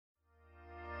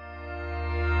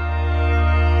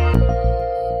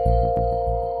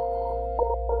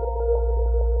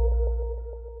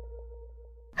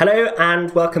Hello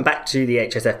and welcome back to the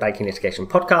HSF Banking Litigation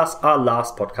Podcast, our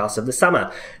last podcast of the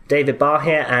summer. David Barr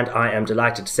here, and I am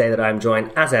delighted to say that I'm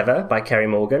joined as ever by Kerry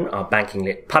Morgan, our Banking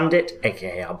Lit pundit,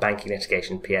 aka our Banking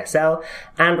Litigation PSL,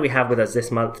 and we have with us this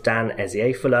month Dan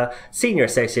Eziafulla, Senior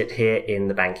Associate here in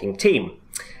the banking team.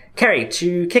 Kerry,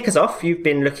 to kick us off, you've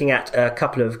been looking at a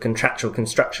couple of contractual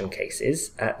construction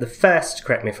cases. The first,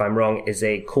 correct me if I'm wrong, is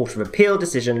a Court of Appeal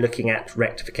decision looking at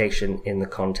rectification in the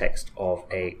context of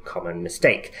a common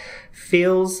mistake.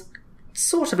 Feels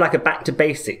sort of like a back to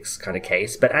basics kind of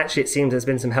case, but actually it seems there's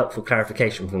been some helpful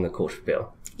clarification from the Court of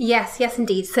Appeal. Yes,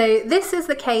 indeed. So this is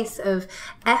the case of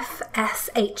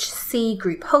FSHC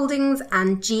Group Holdings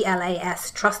and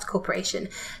GLAS Trust Corporation.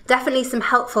 Definitely some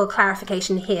helpful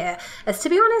clarification here, as to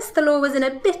be honest, the law was in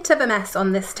a bit of a mess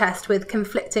on this test with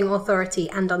conflicting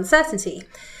authority and uncertainty.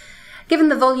 Given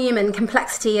the volume and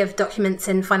complexity of documents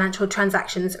in financial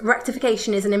transactions,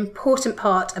 rectification is an important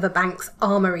part of a bank's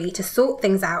armoury to sort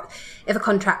things out if a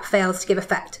contract fails to give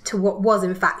effect to what was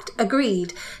in fact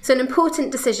agreed. So an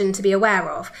important decision to be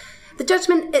aware of. The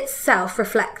judgment itself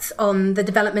reflects on the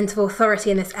development of authority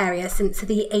in this area since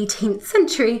the 18th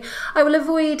century. I will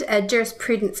avoid a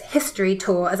jurisprudence history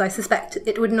tour, as I suspect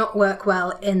it would not work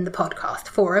well in the podcast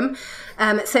forum.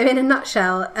 So in a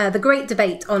nutshell, the great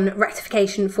debate on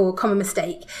rectification for common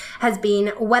mistake has been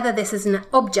whether this is an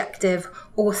objective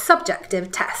or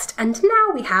subjective test, and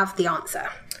now we have the answer.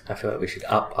 I feel like we should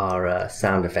up our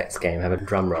sound effects game, have a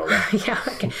drum roll there. Yeah,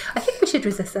 okay. I think we should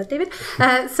resist that, David.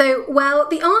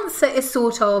 The answer is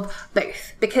sort of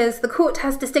both, because the court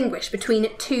has distinguished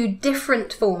between two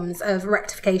different forms of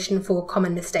rectification for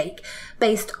common mistake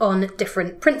based on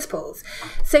different principles.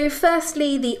 So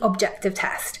firstly, the objective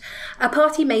test. A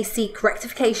party may seek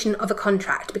rectification of a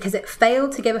contract because it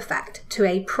failed to give effect to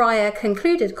a prior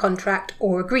concluded contract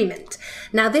or agreement.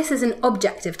 Now, this is an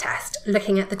objective test,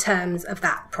 looking at the terms of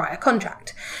that prior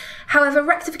contract. However,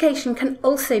 rectification can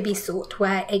also be sought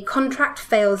where a contract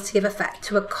fails to give effect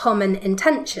to a common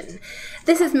intention.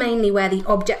 This is mainly where the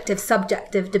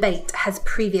objective-subjective debate has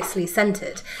previously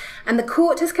centred, and the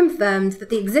court has confirmed that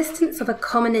the existence of a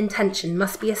common intention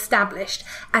must be established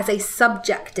as a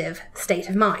subjective state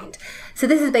of mind. So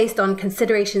this is based on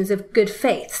considerations of good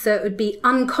faith, so it would be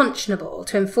unconscionable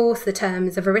to enforce the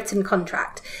terms of a written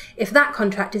contract if that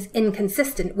contract is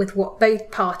inconsistent with what both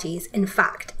parties in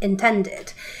fact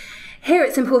intended. Here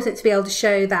it's important to be able to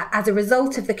show that as a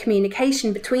result of the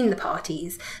communication between the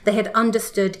parties, they had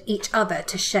understood each other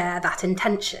to share that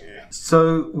intention.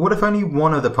 So what if only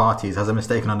one of the parties has a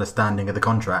mistaken understanding of the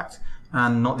contract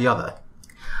and not the other?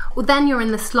 Well, then you're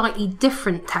in the slightly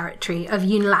different territory of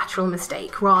unilateral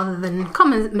mistake rather than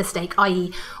common mistake,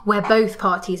 i.e. where both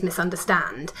parties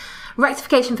misunderstand.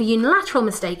 Rectification for unilateral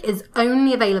mistake is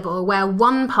only available where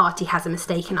one party has a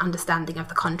mistaken understanding of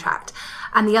the contract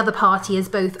and the other party is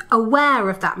both aware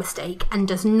of that mistake and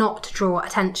does not draw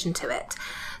attention to it.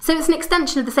 So it's an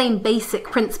extension of the same basic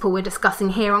principle we're discussing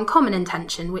here on common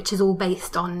intention, which is all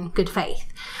based on good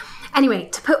faith. Anyway,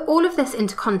 to put all of this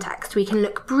into context, we can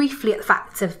look briefly at the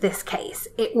facts of this case.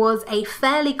 It was a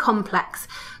fairly complex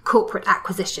corporate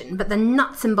acquisition, but the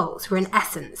nuts and bolts were in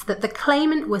essence that the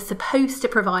claimant was supposed to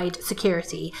provide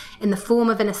security in the form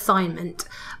of an assignment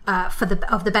of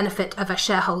the benefit of a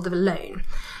shareholder loan.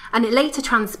 And it later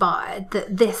transpired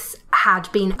that this had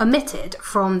been omitted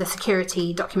from the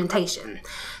security documentation.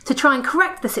 To try and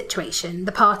correct the situation,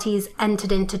 the parties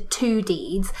entered into two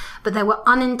deeds, but there were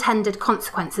unintended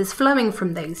consequences flowing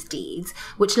from those deeds,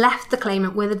 which left the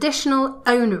claimant with additional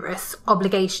onerous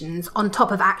obligations on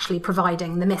top of actually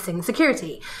providing the missing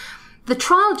security. The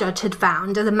trial judge had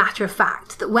found, as a matter of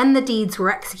fact, that when the deeds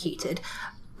were executed,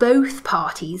 both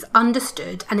parties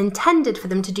understood and intended for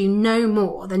them to do no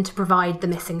more than to provide the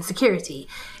missing security.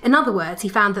 In other words, he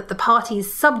found that the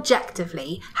parties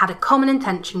subjectively had a common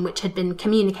intention which had been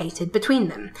communicated between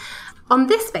them. On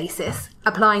this basis,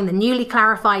 applying the newly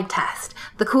clarified test,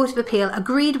 the Court of Appeal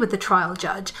agreed with the trial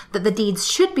judge that the deeds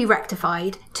should be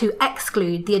rectified to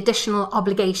exclude the additional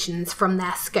obligations from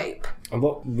their scope. And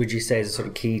what would you say is a sort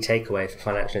of key takeaway for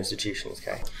financial institutions,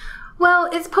 Kay? Well,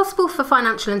 it's possible for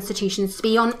financial institutions to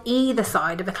be on either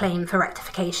side of a claim for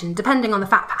rectification, depending on the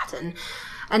fact pattern.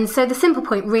 And so the simple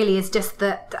point really is just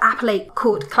that the appellate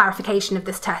court clarification of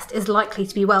this test is likely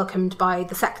to be welcomed by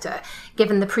the sector,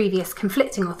 given the previous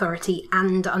conflicting authority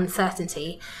and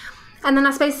uncertainty. And then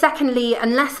I suppose secondly,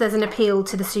 unless there's an appeal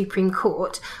to the Supreme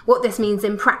Court, what this means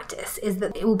in practice is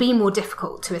that it will be more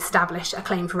difficult to establish a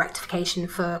claim for rectification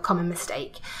for common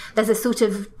mistake. There's a sort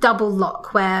of double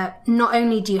lock where not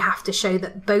only do you have to show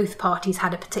that both parties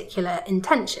had a particular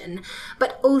intention,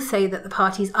 but also that the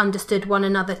parties understood one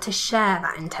another to share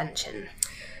that intention.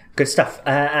 Good stuff.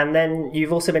 And then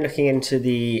you've also been looking into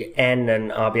the N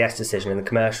and RBS decision in the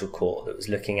commercial court that was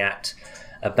looking at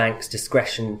a bank's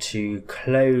discretion to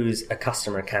close a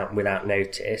customer account without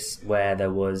notice where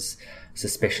there was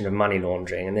suspicion of money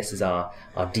laundering. And this is our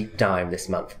deep dive this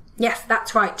month. Yes,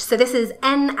 that's right. So this is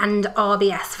N and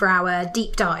RBS for our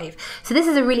deep dive. So this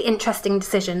is a really interesting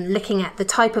decision looking at the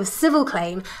type of civil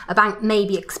claim a bank may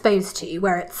be exposed to,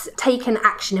 where it's taken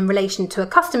action in relation to a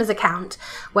customer's account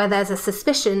where there's a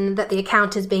suspicion that the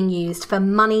account is being used for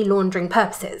money laundering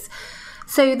purposes.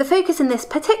 So the focus in this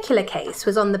particular case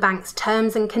was on the bank's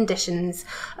terms and conditions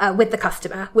with the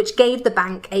customer, which gave the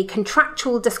bank a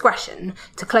contractual discretion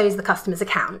to close the customer's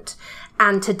account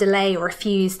and to delay or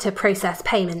refuse to process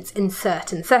payments in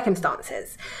certain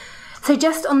circumstances. So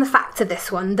just on the facts of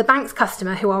this one, the bank's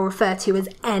customer, who I'll refer to as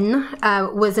N,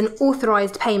 was an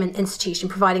authorised payment institution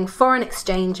providing foreign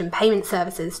exchange and payment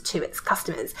services to its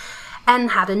customers. N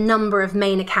had a number of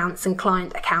main accounts and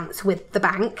client accounts with the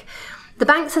bank. The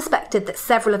bank suspected that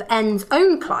several of N's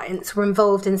own clients were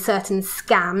involved in certain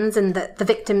scams and that the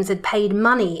victims had paid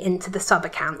money into the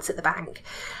sub-accounts at the bank.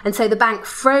 And so the bank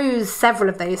froze several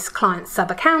of those clients'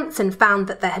 sub-accounts and found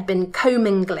that there had been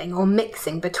commingling or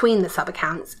mixing between the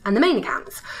sub-accounts and the main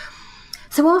accounts.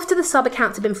 So after the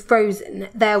sub-accounts had been frozen,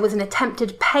 there was an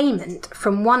attempted payment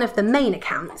from one of the main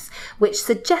accounts, which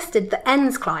suggested that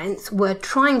N's clients were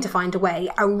trying to find a way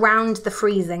around the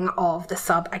freezing of the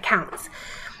sub-accounts.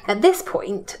 At this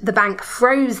point, the bank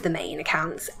froze the main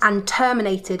accounts and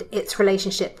terminated its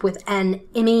relationship with N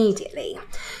immediately.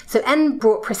 So N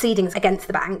brought proceedings against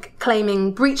the bank,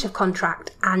 claiming breach of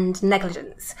contract and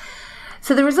negligence.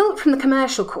 So the result from the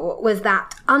commercial court was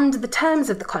that under the terms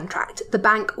of the contract, the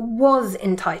bank was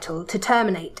entitled to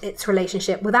terminate its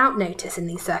relationship without notice in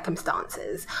these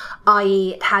circumstances,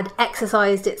 i.e. it had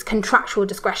exercised its contractual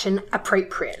discretion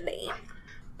appropriately.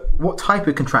 What type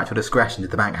of contractual discretion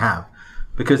did the bank have?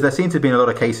 Because there seem to have been a lot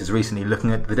of cases recently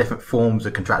looking at the different forms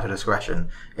of contractual discretion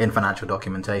in financial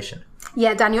documentation.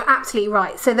 Yeah, Dan, you're absolutely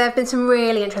right. So there have been some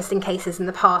really interesting cases in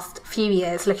the past few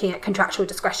years looking at contractual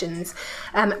discretions.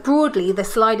 Broadly, the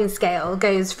sliding scale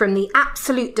goes from the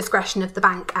absolute discretion of the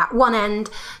bank at one end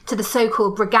to the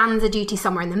so-called Braganza duty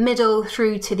somewhere in the middle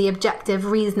through to the objective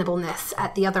reasonableness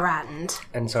at the other end.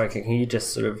 And sorry, can you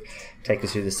just sort of take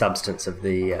us through the substance of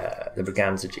the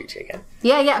Braganza duty again?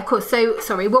 Yeah, of course.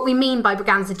 So, what we mean by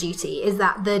Braganza duty is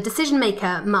that the decision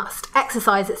maker must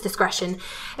exercise its discretion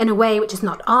in a way which is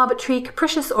not arbitrary,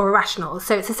 capricious or irrational.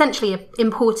 So it's essentially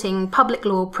importing public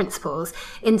law principles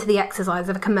into the exercise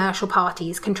of a commercial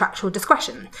party's contractual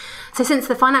discretion. So since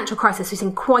the financial crisis, we've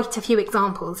seen quite a few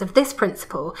examples of this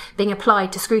principle being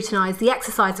applied to scrutinise the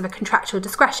exercise of a contractual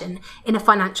discretion in a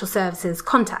financial services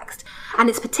context. And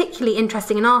it's particularly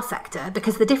interesting in our sector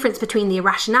because the difference between the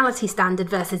irrationality standard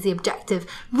versus the objective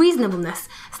reasonableness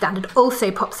standard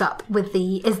also pops up with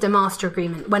the ISDA Master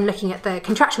Agreement when looking at the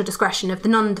contractual discretion of the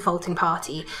non-defaulting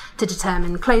party to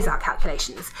determine closeout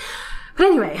calculations. But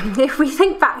anyway, if we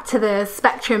think back to the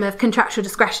spectrum of contractual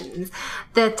discretions,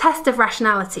 the test of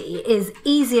rationality is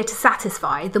easier to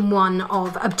satisfy than one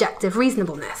of objective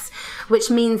reasonableness, which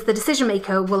means the decision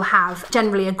maker will have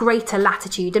generally a greater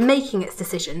latitude in making its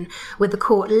decision, with the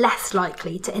court less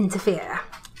likely to interfere.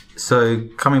 So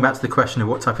coming back to the question of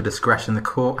what type of discretion the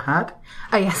court had?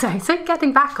 Oh yeah, so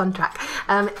getting back on track.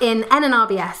 In N and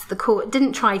RBS, the court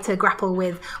didn't try to grapple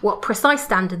with what precise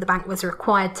standard the bank was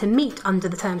required to meet under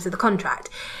the terms of the contract.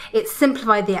 It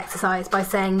simplified the exercise by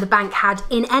saying the bank had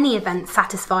in any event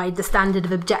satisfied the standard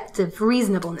of objective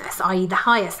reasonableness, i.e. the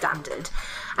higher standard.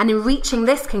 And in reaching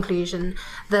this conclusion,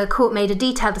 the court made a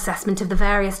detailed assessment of the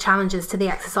various challenges to the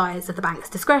exercise of the bank's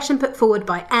discretion put forward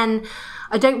by N.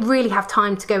 I don't really have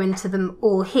time to go into them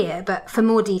all here, but for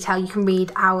more detail you can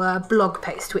read our blog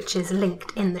post, which is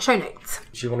linked in the show notes.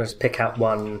 Do you want to pick out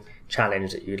one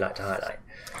challenge that you'd like to highlight?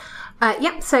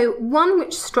 So one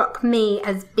which struck me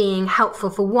as being helpful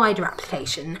for wider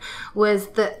application was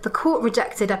that the court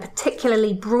rejected a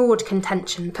particularly broad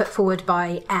contention put forward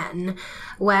by N,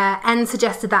 where N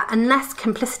suggested that unless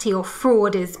complicity or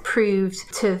fraud is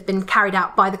proved to have been carried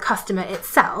out by the customer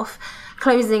itself,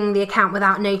 closing the account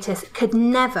without notice could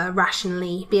never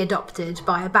rationally be adopted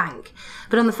by a bank.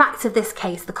 But on the facts of this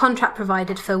case, the contract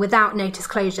provided for without notice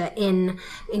closure in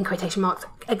quotation marks,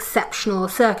 exceptional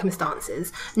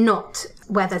circumstances, not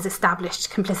where there's established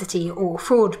complicity or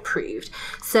fraud proved.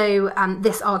 So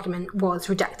this argument was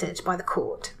rejected by the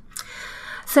court.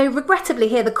 So regrettably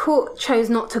here, the court chose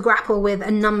not to grapple with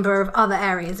a number of other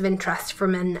areas of interest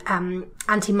from an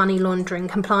anti-money laundering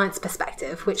compliance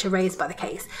perspective, which are raised by the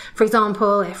case. For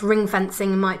example, if ring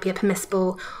fencing might be a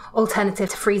permissible alternative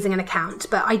to freezing an account,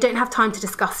 but I don't have time to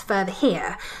discuss further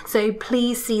here. So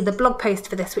please see the blog post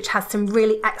for this, which has some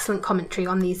really excellent commentary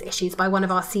on these issues by one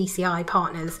of our CCI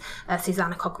partners,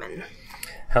 Susanna Cogman.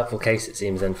 Helpful case, it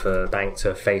seems, then, for banks who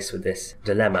are faced with this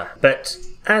dilemma. But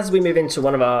as we move into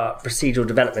one of our procedural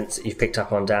developments that you've picked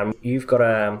up on, Dan, you've got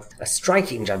a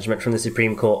striking judgment from the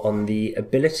Supreme Court on the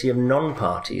ability of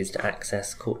non-parties to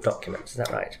access court documents. Is that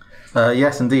right?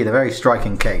 Yes, indeed, a very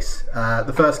striking case.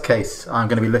 The first case I'm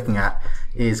going to be looking at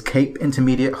is Cape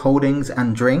Intermediate Holdings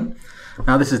and Dring.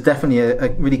 Now, this is definitely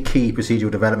a really key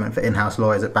procedural development for in-house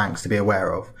lawyers at banks to be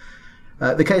aware of.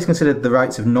 The case considered the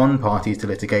rights of non-parties to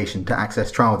litigation to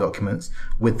access trial documents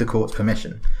with the court's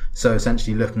permission. So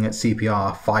essentially looking at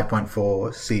CPR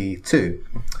 5.4c2.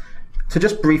 To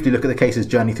just briefly look at the case's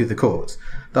journey through the courts,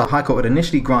 the High Court had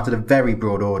initially granted a very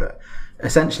broad order,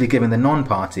 essentially giving the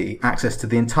non-party access to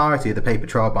the entirety of the paper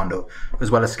trial bundle,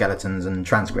 as well as skeletons and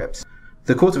transcripts.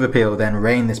 The Court of Appeal then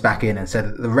reined this back in and said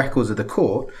that the records of the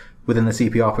court within the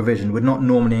CPR provision would not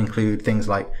normally include things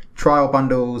like trial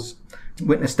bundles,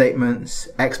 witness statements,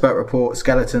 expert reports,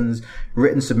 skeletons,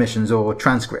 written submissions or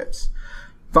transcripts.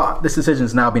 But this decision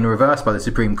has now been reversed by the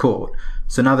Supreme Court,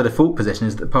 so now the default position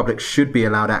is that the public should be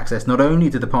allowed access not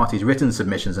only to the parties' written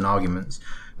submissions and arguments,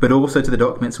 but also to the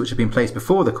documents which have been placed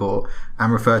before the court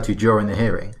and referred to during the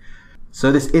hearing.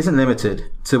 So this isn't limited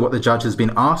to what the judge has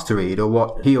been asked to read or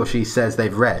what he or she says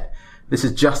they've read. This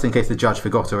is just in case the judge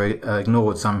forgot or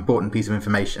ignored some important piece of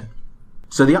information.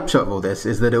 So the upshot of all this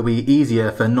is that it'll be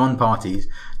easier for non-parties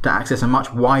to access a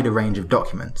much wider range of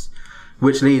documents,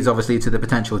 which leads obviously to the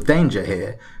potential danger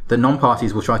here that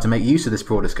non-parties will try to make use of this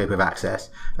broader scope of access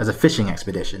as a fishing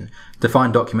expedition to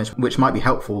find documents which might be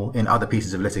helpful in other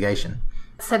pieces of litigation.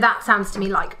 So that sounds to me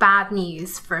like bad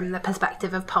news from the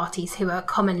perspective of parties who are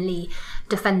commonly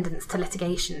defendants to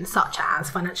litigation, such as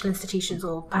financial institutions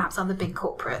or perhaps other big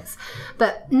corporates.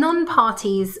 But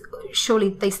non-parties, surely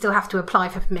they still have to apply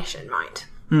for permission, right?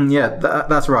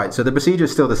 That's right. So the procedure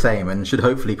is still the same and should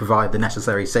hopefully provide the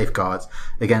necessary safeguards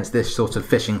against this sort of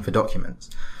fishing for documents.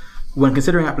 When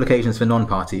considering applications for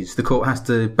non-parties, the court has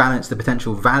to balance the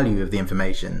potential value of the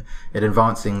information in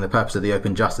advancing the purpose of the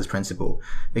open justice principle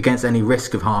against any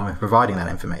risk of harm in providing that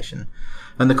information.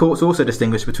 And the courts also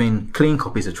distinguish between clean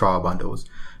copies of trial bundles,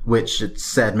 which it's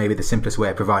said may be the simplest way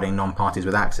of providing non-parties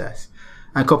with access,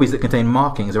 and copies that contain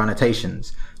markings or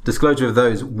annotations. Disclosure of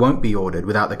those won't be ordered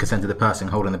without the consent of the person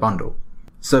holding the bundle.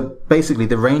 So basically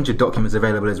the range of documents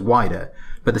available is wider,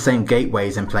 but the same gateway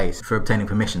is in place for obtaining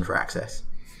permission for access.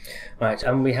 Right,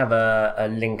 and we have a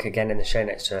link again in the show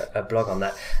notes to a blog on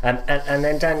that. And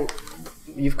then, Dan,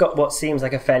 you've got what seems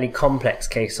like a fairly complex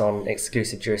case on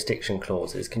exclusive jurisdiction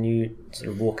clauses. Can you sort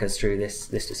of walk us through this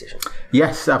decision?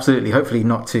 Yes, absolutely. Hopefully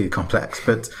not too complex,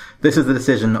 but this is the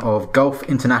decision of Gulf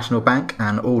International Bank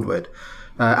and Aldwood.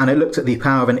 And it looked at the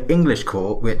power of an English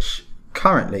court, which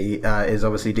currently is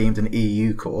obviously deemed an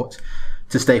EU court,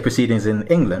 to stay proceedings in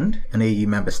England, an EU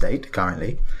member state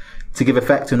currently, to give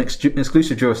effect to an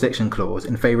exclusive jurisdiction clause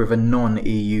in favour of a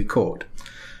non-EU court.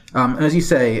 And as you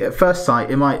say, at first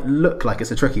sight, it might look like it's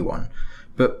a tricky one,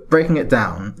 but breaking it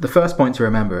down, the first point to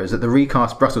remember is that the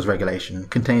recast Brussels regulation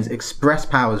contains express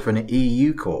powers for an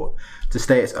EU court to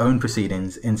stay its own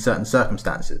proceedings in certain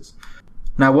circumstances.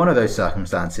 Now, one of those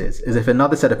circumstances is if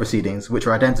another set of proceedings, which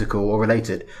are identical or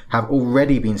related, have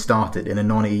already been started in a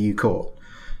non-EU court.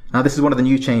 Now, this is one of the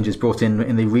new changes brought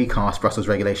in the recast Brussels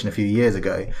regulation a few years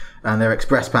ago, and there are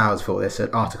express powers for this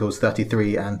at Articles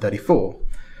 33 and 34.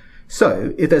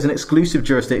 So, if there's an exclusive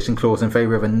jurisdiction clause in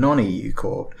favour of a non-EU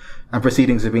court, and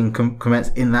proceedings have been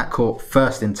commenced in that court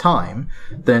first in time,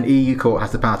 then an EU court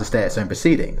has the power to stay its own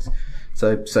proceedings.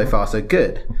 So far so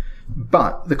good.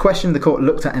 But the question the court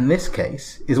looked at in this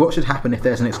case is what should happen if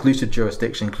there's an exclusive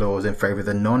jurisdiction clause in favour of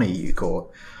the non-EU court,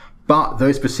 but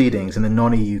those proceedings in the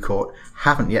non-EU court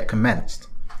haven't yet commenced.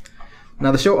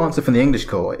 Now, the short answer from the English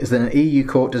court is that an EU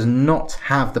court does not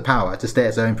have the power to stay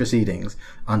its own proceedings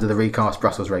under the recast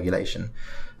Brussels regulation.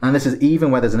 And this is even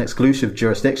where there's an exclusive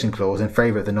jurisdiction clause in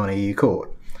favour of the non-EU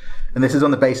court. And this is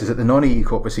on the basis that the non-EU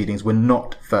court proceedings were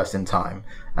not first in time,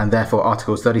 and therefore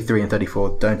Articles 33 and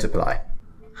 34 don't apply.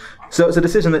 So it's a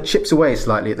decision that chips away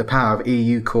slightly at the power of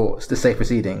EU courts to stay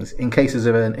proceedings in cases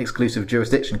of an exclusive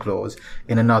jurisdiction clause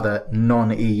in another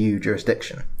non-EU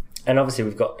jurisdiction. And obviously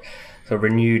we've got sort of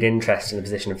renewed interest in the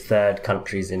position of third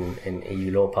countries in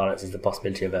EU law parlance as the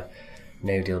possibility of a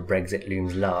no-deal Brexit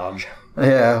looms large.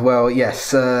 Yeah, well,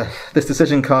 yes. This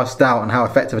decision casts doubt on how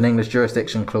effective an English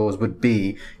jurisdiction clause would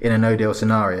be in a no-deal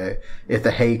scenario if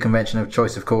the Hague Convention of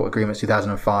Choice of Court Agreements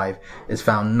 2005 is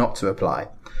found not to apply.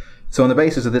 So on the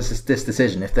basis of this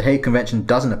decision, if the Hague Convention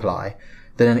doesn't apply,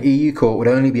 then an EU court would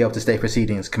only be able to stay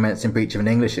proceedings commenced in breach of an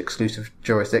English exclusive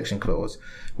jurisdiction clause,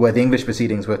 where the English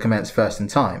proceedings were commenced first in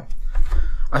time.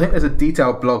 I think there's a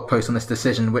detailed blog post on this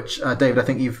decision, which, David, I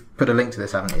think you've put a link to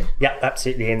this, haven't you? Yeah,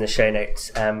 absolutely, in the show notes.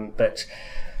 But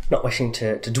not wishing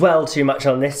to dwell too much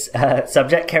on this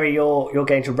subject, Kerry, you're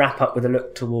going to wrap up with a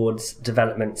look towards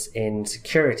developments in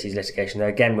securities litigation, though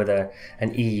again with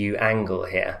an EU angle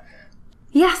here.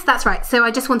 Yes, that's right. So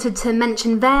I just wanted to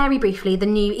mention very briefly the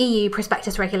new EU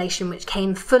prospectus regulation, which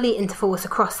came fully into force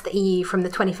across the EU from the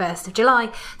 21st of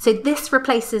July. So this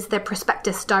replaces the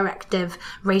prospectus directive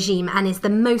regime and is the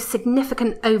most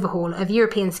significant overhaul of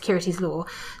European securities law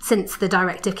since the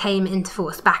directive came into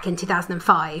force back in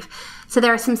 2005. So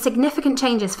there are some significant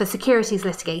changes for securities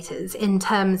litigators in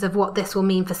terms of what this will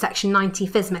mean for Section 90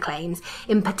 FISMA claims,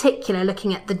 in particular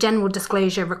looking at the general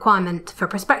disclosure requirement for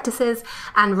prospectuses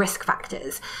and risk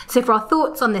factors. So for our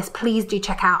thoughts on this, please do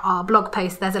check out our blog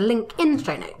post. There's a link in the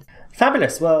show notes.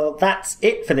 Fabulous. Well, that's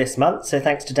it for this month. So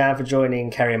thanks to Dan for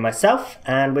joining Kerry and myself.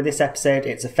 And with this episode,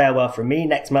 it's a farewell from me.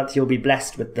 Next month, you'll be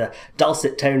blessed with the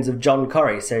dulcet tones of John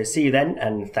Corrie. So see you then,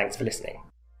 and thanks for listening.